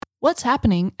What's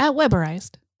happening at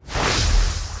Weberized?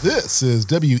 This is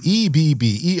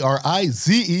WEBBERIZED,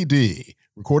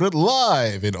 recorded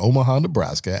live in Omaha,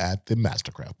 Nebraska at the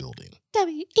Mastercraft Building.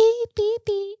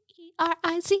 WEBBERIZED.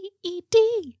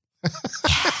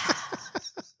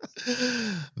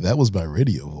 That was my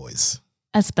radio voice.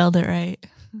 I spelled it right.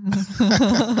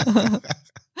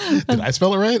 Did I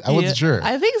spell it right? I wasn't sure.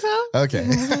 I think so. Okay.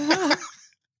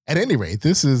 At any rate,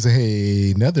 this is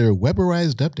another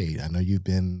Weberized update. I know you've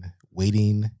been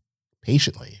waiting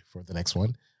patiently for the next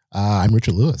one. I'm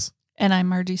Richard Lewis. And I'm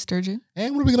Margie Sturgeon.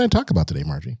 And what are we going to talk about today,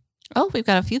 Margie? Oh, we've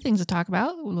got a few things to talk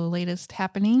about. The latest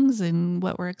happenings and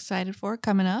what we're excited for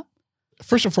coming up.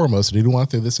 First and foremost, I do want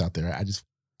to throw this out there.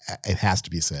 It has to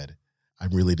be said,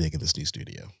 I'm really digging this new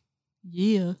studio.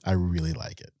 Yeah. I really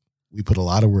like it. We put a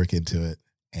lot of work into it.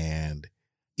 And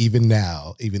even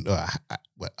now,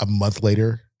 a month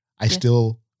later, I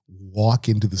still walk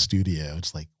into the studio.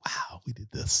 It's like, wow, we did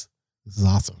this. This is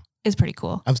awesome. It's pretty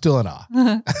cool. I'm still in awe.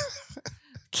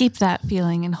 Keep that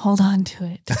feeling and hold on to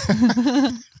it.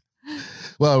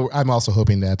 Well, I'm also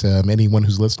hoping that anyone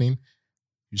who's listening,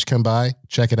 you just come by,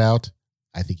 check it out.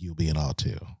 I think you'll be in awe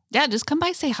too. Yeah, just come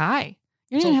by, say hi.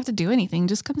 You don't even have to do anything.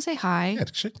 Just come say hi. Yeah,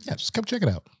 just come check it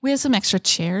out. We have some extra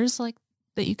chairs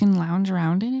that you can lounge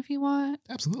around in if you want.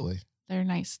 Absolutely. They're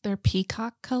nice. They're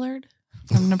peacock colored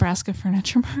from Nebraska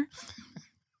Furniture Mart.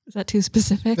 Is that too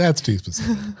specific? That's too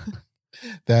specific.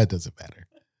 That doesn't matter.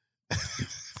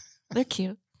 They're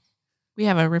cute. We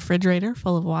have a refrigerator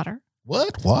full of water.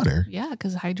 What? Water? Yeah,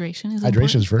 because hydration is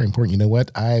very important. You know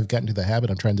what? I've gotten to the habit.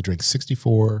 I'm trying to drink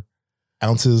 64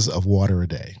 ounces of water a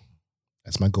day.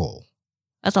 That's my goal.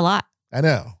 That's a lot. I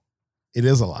know. It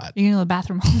is a lot. You're going to the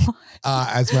bathroom a lot.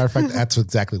 As a matter of fact, that's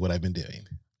exactly what I've been doing.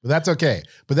 But that's okay.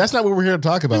 But that's not what we're here to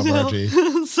talk about, Margie.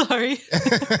 Sorry.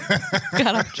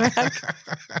 Got off track.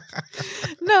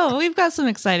 No, we've got some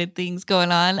excited things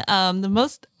going on. The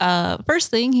most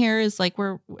first thing here is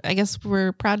we're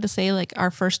proud to say our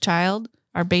first child,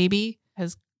 our baby,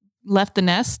 has left the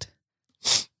nest.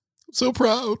 So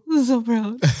proud. So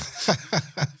proud.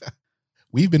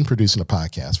 We've been producing a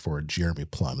podcast for Jeremy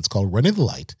Plum. It's called Running the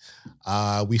Light.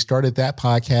 We started that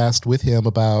podcast with him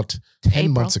about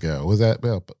 10 months ago. Was that?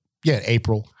 Well, yeah,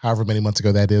 April, however many months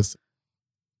ago that is.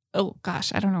 Oh,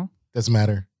 gosh, I don't know. Doesn't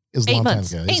matter. It was a long time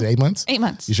ago. Is it 8 months? 8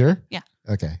 months. You sure? Yeah.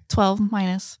 Okay. 12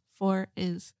 minus 4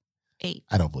 is 8.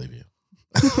 I don't believe you.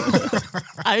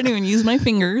 I didn't even use my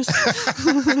fingers.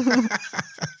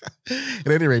 At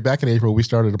any rate, back in April, we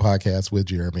started a podcast with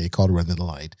Jeremy called Running the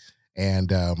Light.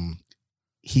 And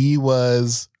he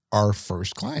was our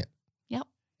first client. Yep.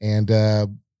 And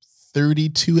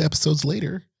 32 episodes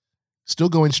later, still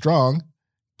going strong,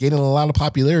 gaining a lot of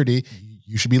popularity.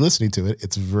 You should be listening to it.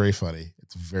 It's very funny.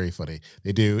 It's very funny.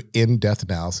 They do in-depth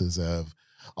analysis of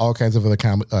all kinds of other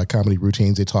comedy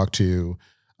routines. They talk to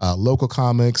local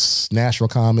comics, national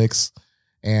comics,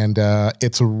 and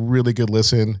it's a really good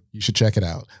listen. You should check it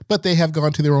out. But they have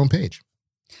gone to their own page.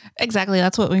 Exactly.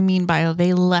 That's what we mean by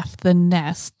they left the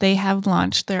nest. They have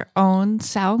launched their own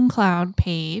SoundCloud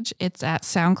page. It's at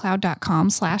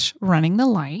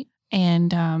soundcloud.com/runningthelight.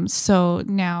 And so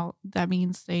now that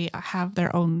means they have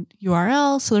their own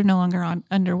URL. So they're no longer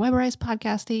under Weberized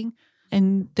Podcasting,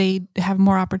 and they have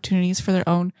more opportunities for their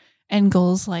own end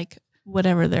goals, like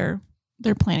whatever they're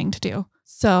planning to do.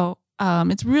 So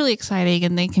it's really exciting,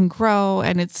 and they can grow,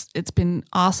 and it's been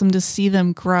awesome to see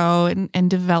them grow and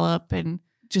develop and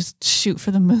just shoot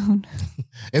for the moon.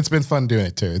 It's been fun doing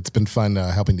it too. It's been fun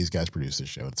helping these guys produce this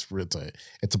show. It's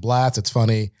a blast. It's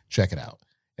funny. Check it out.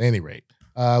 At any rate,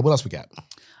 what else we got?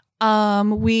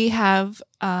 We have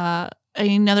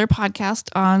another podcast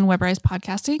on Weberized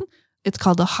Podcasting. It's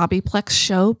called the Hobbyplex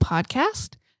Show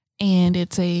Podcast, and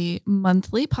it's a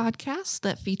monthly podcast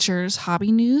that features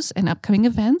hobby news and upcoming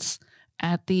events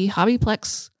at the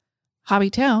Hobbyplex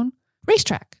Hobbytown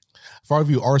racetrack. For all of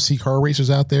you RC car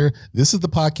racers out there, this is the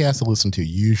podcast to listen to.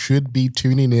 You should be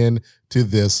tuning in to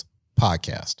this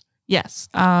podcast. Yes.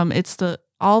 It's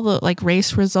all the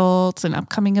race results and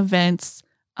upcoming events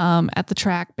at the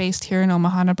track based here in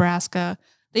Omaha, Nebraska.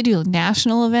 They do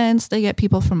national events. They get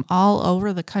people from all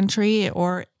over the country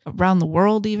or around the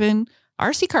world even.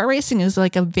 RC car racing is a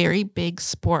very big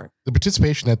sport. The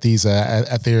participation at these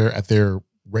at their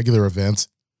regular events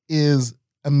is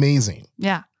amazing.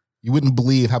 Yeah. You wouldn't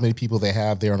believe how many people they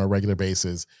have there on a regular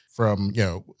basis from,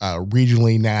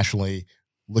 regionally, nationally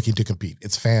looking to compete.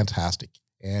 It's fantastic.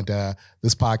 And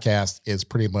this podcast is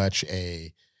pretty much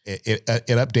it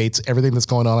updates everything that's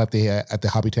going on at the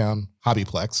Hobbytown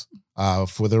Hobbyplex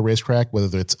for their racetrack,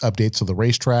 whether it's updates to the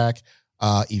racetrack,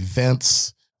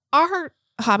 events. Our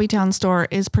Hobbytown store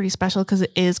is pretty special because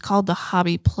it is called the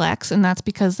Hobbyplex, and that's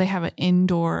because they have an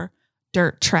indoor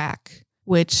dirt track,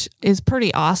 which is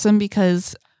pretty awesome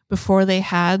because before they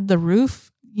had the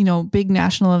roof, big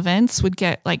national events would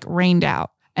get like rained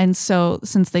out. And so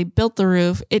since they built the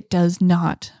roof, it does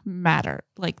not matter.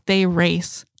 Like they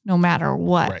race no matter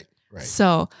what. Right.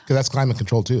 So, because that's climate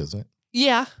controlled too, isn't it?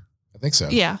 Yeah. I think so.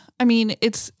 Yeah. I mean,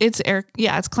 it's air.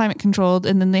 Yeah. It's climate controlled.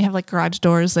 And then they have like garage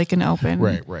doors they can open.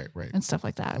 Right. And stuff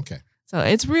like that. Okay. So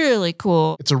it's really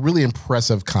cool. It's a really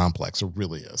impressive complex. It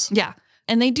really is. Yeah.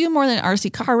 And they do more than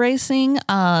RC car racing.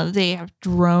 They have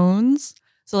drones.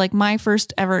 So like my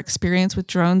first ever experience with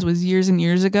drones was years and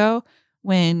years ago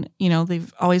when,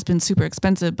 they've always been super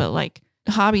expensive, but like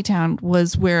Hobbytown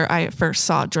was where I first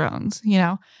saw drones,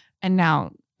 and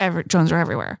now drones are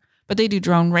everywhere. But they do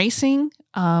drone racing.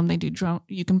 They do drone.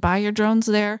 You can buy your drones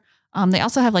there. They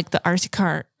also have like the RC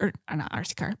car, or not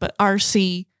RC car, but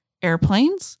RC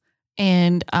airplanes,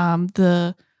 and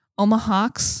the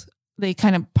Omahawks. They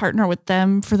kind of partner with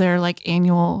them for their like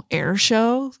annual air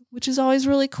show, which is always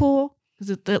really cool because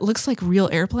it looks like real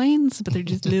airplanes, but they're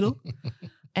just little.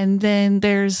 And then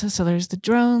there's the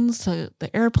drones, the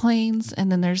airplanes,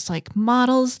 and then there's like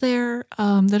models there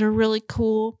that are really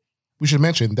cool. We should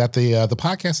mention that the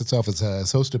podcast itself is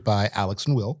hosted by Alex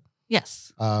and Will.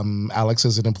 Yes. Alex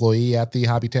is an employee at the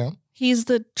Hobbytown. He's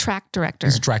the track director.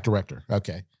 He's a track director.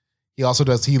 Okay. He also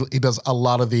does he does a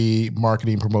lot of the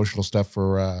marketing promotional stuff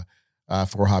for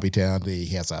Hobbytown.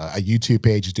 He has a YouTube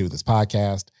page. He's doing this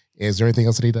podcast. Is there anything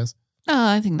else that he does?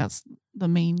 I think that's the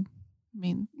main.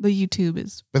 The YouTube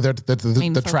is. But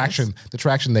the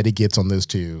traction that he gets on those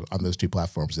two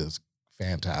platforms is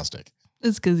fantastic.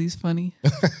 It's because he's funny.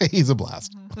 He's a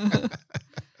blast.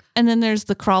 And then there's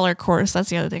the crawler course. That's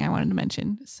the other thing I wanted to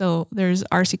mention. So there's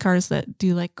RC cars that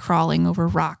do like crawling over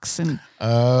rocks and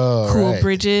cool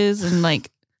bridges and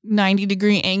like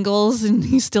 90-degree angles, and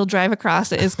you still drive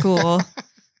across it. Is cool.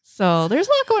 So there's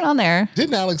a lot going on there.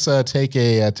 Didn't Alex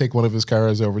take one of his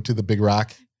cars over to the Big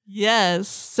Rock? Yes.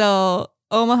 So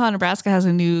Omaha, Nebraska has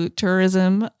a new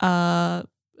tourism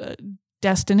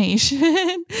destination.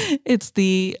 It's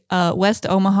the West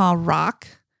Omaha Rock,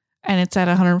 and it's at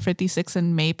 156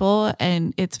 and Maple,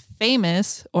 and it's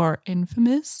famous or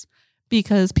infamous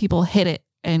because people hit it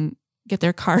and get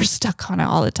their cars stuck on it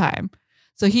all the time.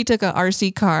 So he took a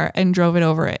RC car and drove it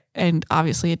over it, and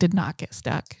obviously it did not get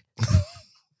stuck. It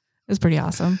was pretty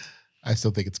awesome. I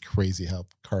still think it's crazy how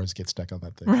cars get stuck on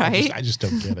that thing. Right? I just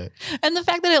don't get it. And the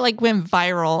fact that it like went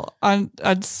viral on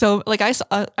so like I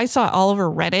saw it all over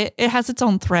Reddit. It has its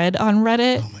own thread on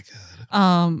Reddit. Oh my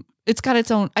God. It's got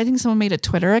its own. I think someone made a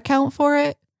Twitter account for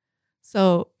it.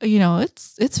 So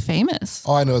it's famous.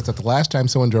 All I know is that the last time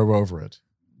someone drove over it,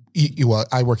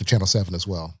 I work at Channel 7 as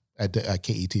well, at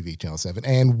KETV Channel 7,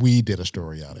 and we did a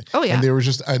story on it. Oh yeah. And there was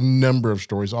just a number of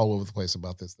stories all over the place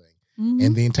about this thing. Mm-hmm.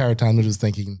 And the entire time I was just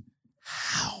thinking,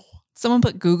 how? Someone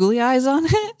put googly eyes on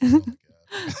it. Oh my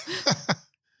God.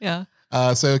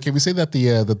 Yeah. So can we say that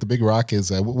the Big Rock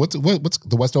is what's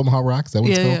the West Omaha Rock? Is that what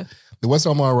it's called? Yeah. The West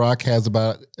Omaha Rock has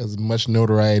about as much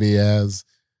notoriety as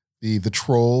the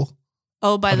Troll.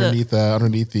 Oh, by underneath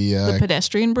the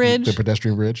pedestrian bridge. The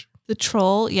pedestrian bridge. The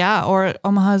Troll, yeah, or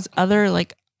Omaha's other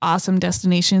like awesome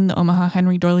destination, the Omaha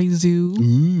Henry Dorley Zoo.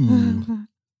 Ooh.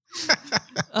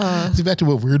 See, back to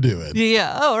what we're doing.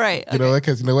 Yeah. Oh, right. Okay.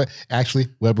 Because you know what? Actually,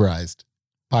 Weberized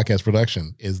podcast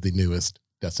production is the newest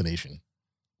destination.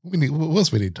 What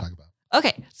else we need to talk about?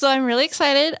 Okay, so I'm really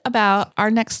excited about our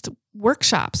next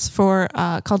workshops for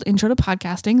called Intro to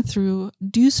Podcasting through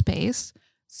DoSpace.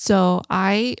 So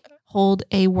I hold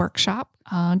a workshop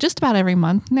just about every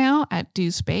month now at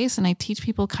DoSpace, and I teach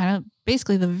people kind of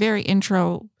basically the very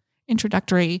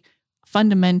introductory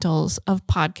fundamentals of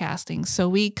podcasting. So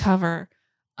we cover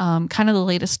kind of the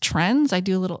latest trends. I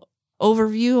do a little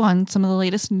overview on some of the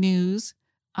latest news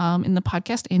in the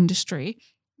podcast industry,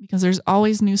 because there's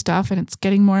always new stuff and it's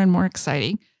getting more and more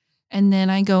exciting. And then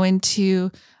I go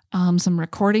into some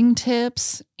recording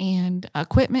tips and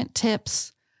equipment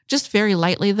tips, just very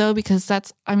lightly though, because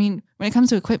when it comes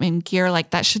to equipment and gear,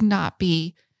 like that should not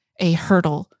be a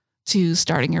hurdle to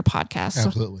starting your podcast.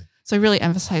 Absolutely. So I really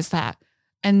emphasize that.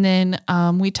 And then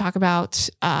we talk about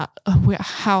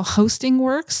how hosting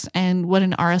works and what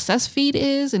an RSS feed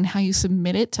is and how you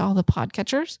submit it to all the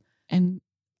podcatchers and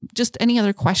just any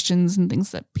other questions and things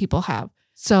that people have.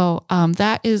 So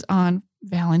that is on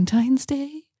Valentine's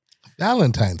Day.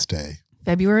 Valentine's Day.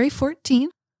 February 14th.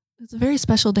 It's a very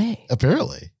special day.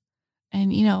 Apparently.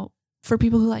 And, for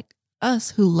people who like us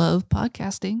who love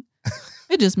podcasting,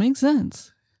 it just makes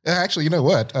sense. Actually, you know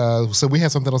what? So we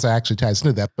have something else that actually ties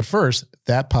into that. But first,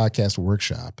 that podcast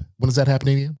workshop. When is that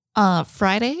happening again?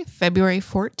 Friday, February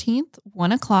 14th,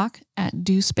 1:00 at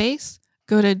Do Space.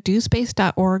 Go to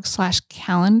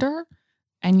dospace.org/calendar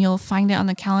and you'll find it on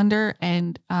the calendar.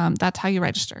 And that's how you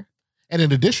register. And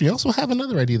in addition, you also have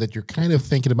another idea that you're kind of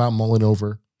thinking about mulling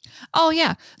over. Oh,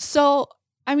 yeah. So,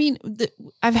 I mean,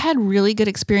 I've had really good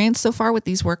experience so far with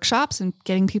these workshops and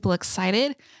getting people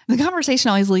excited. The conversation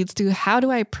always leads to, how do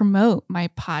I promote my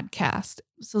podcast?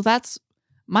 So that's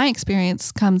my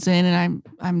experience comes in, and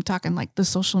I'm talking like the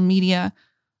social media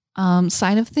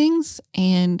side of things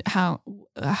and how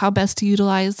best to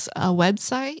utilize a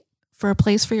website for a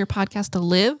place for your podcast to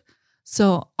live.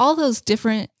 So all those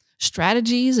different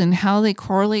strategies and how they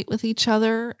correlate with each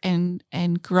other and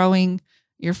growing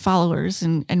your followers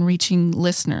and reaching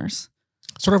listeners.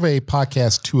 Sort of a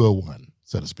podcast 201,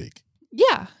 so to speak.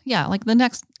 Yeah. Like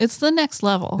it's the next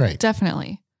level. Right.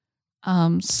 Definitely.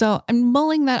 So I'm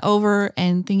mulling that over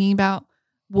and thinking about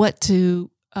what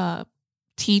to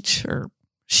teach or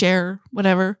share,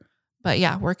 whatever. But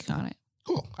yeah, working on it.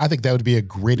 Cool. I think that would be a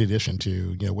great addition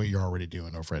to what you're already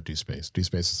doing over at Do Space. Do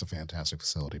Space is a fantastic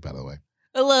facility, by the way.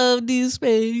 I love Do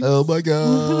Space. Oh my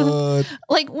God.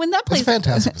 Like when that place. It's a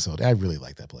fantastic facility. I really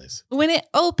like that place. When it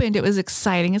opened, it was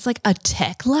exciting. It's like a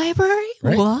tech library.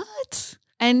 Right. What?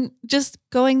 And just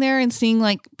going there and seeing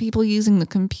like people using the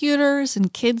computers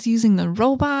and kids using the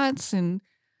robots. And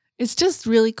it's just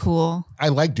really cool. I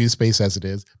like Do Space as it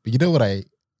is. But you know what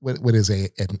is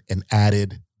an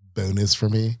added bonus for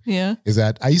me? Yeah. Is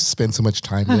that I used to spend so much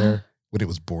time there when it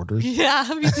was Borders. Yeah,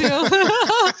 me too.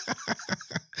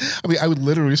 I mean, I would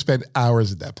literally spend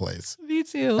hours in that place. Me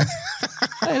too.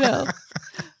 I know.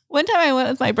 One time I went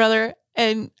with my brother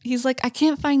and he's like, I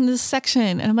can't find this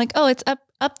section. And I'm like, oh, it's up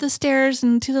the stairs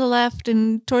and to the left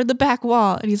and toward the back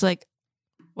wall. And he's like,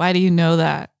 why do you know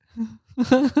that?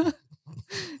 Because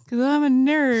I'm a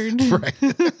nerd. Right.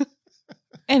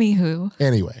 Anywho.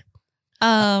 Anyway.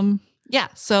 Yeah.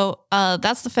 So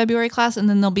that's the February class. And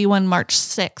then there'll be one March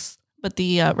 6th. But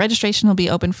the registration will be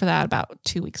open for that about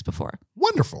 2 weeks before.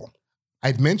 Wonderful.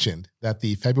 I'd mentioned that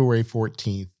the February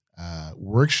 14th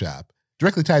workshop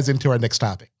directly ties into our next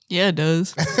topic. Yeah, it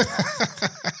does.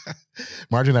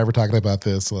 Margie and I were talking about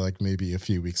this like maybe a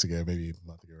few weeks ago, maybe a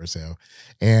month ago or so.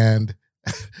 And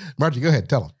Margie, go ahead,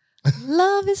 tell them.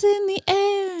 Love is in the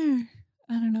air.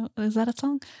 I don't know. Is that a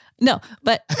song? No,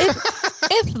 but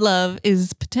if love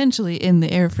is potentially in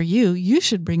the air for you, you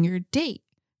should bring your date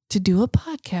to do a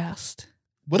podcast.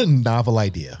 What a novel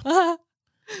idea.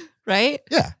 Right?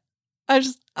 Yeah.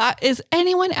 Is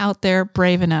anyone out there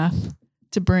brave enough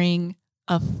to bring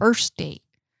a first date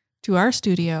to our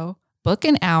studio, book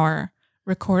an hour,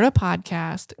 record a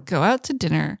podcast, go out to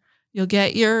dinner? You'll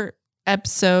get your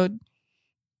episode,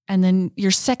 and then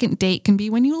your second date can be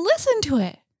when you listen to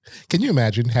it. Can you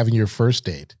imagine having your first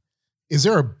date? Is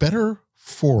there a better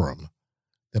forum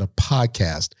than a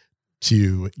podcast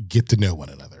to get to know one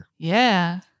another?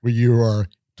 Yeah. Where you are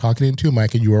talking into a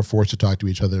mic and you are forced to talk to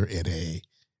each other in a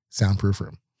soundproof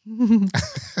room.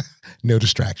 No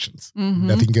distractions. Mm-hmm.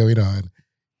 Nothing going on.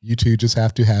 You two just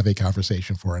have to have a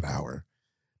conversation for an hour.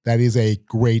 That is a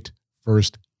great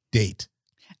first date.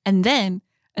 And then,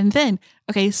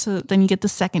 okay, so then you get the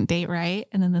second date, right?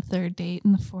 And then the third date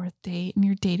and the fourth date, and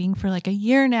you're dating for like a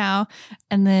year now.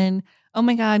 And then, oh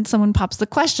my God, someone pops the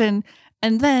question.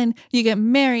 And then you get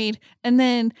married. And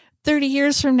then 30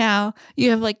 years from now, you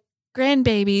have like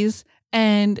grandbabies,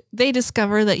 and they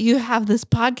discover that you have this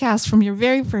podcast from your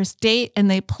very first date, and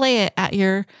they play it at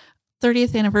your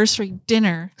 30th anniversary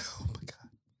dinner. Oh my God.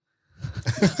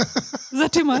 Is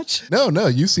that too much? No,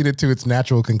 you've seen it to its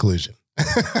natural conclusion.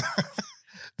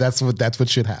 That's what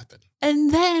should happen.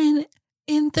 And then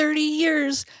in 30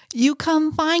 years, you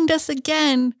come find us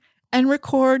again and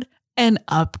record an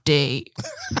update.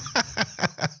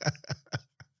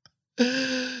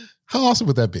 How awesome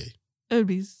would that be? It would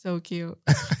be so cute.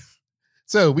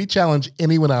 So we challenge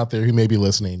anyone out there who may be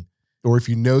listening, or if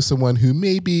you know someone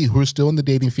who's still in the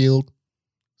dating field,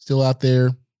 still out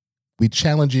there, we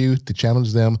challenge you to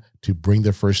challenge them to bring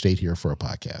their first date here for a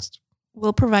podcast.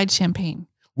 We'll provide champagne.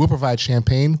 We'll provide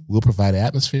champagne. We'll provide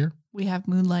atmosphere. We have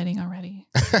moonlighting already.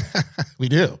 We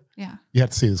do. Yeah. You have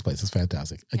to see this place. It's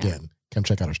fantastic. Again, come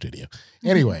check out our studio.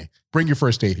 Anyway, bring your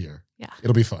first date here. Yeah.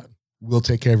 It'll be fun. We'll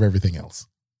take care of everything else.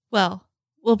 Well,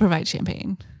 we'll provide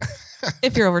champagne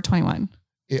if you're over 21.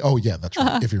 Oh, yeah, that's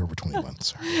right. If you're over 21.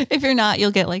 Sorry. If you're not,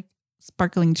 you'll get like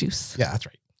sparkling juice. Yeah, that's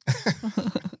right.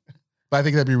 But I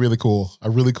think that'd be really cool.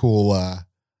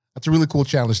 That's a really cool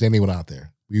challenge to anyone out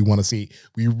there. We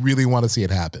really want to see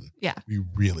it happen. Yeah. We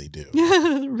really do.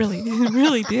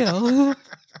 really do.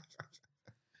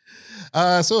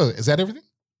 So is that everything?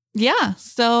 Yeah.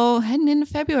 So heading into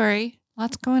February,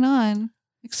 lots going on.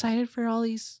 Excited for all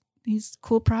these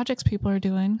cool projects people are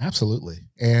doing. Absolutely.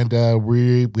 And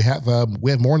we have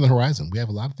more on the horizon. We have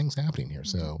a lot of things happening here.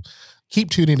 So keep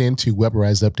tuning in to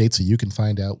Weberize Updates so you can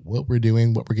find out what we're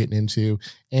doing, what we're getting into,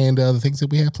 and the things that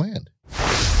we have planned.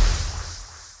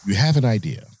 You have an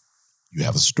idea. You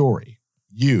have a story.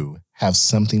 You have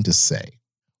something to say.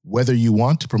 Whether you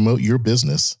want to promote your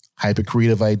business, hype a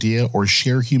creative idea, or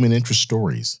share human interest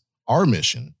stories, our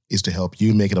mission is to help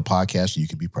you make it a podcast you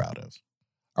can be proud of.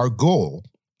 Our goal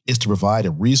is to provide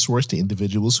a resource to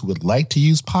individuals who would like to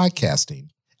use podcasting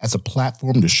as a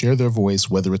platform to share their voice,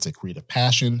 whether it's a creative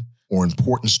passion or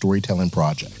important storytelling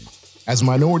project. As a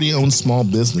minority-owned small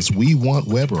business, we want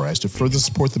Weberize to further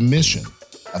support the mission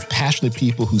of passionate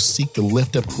people who seek to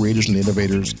lift up creators and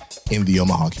innovators in the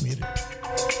Omaha community.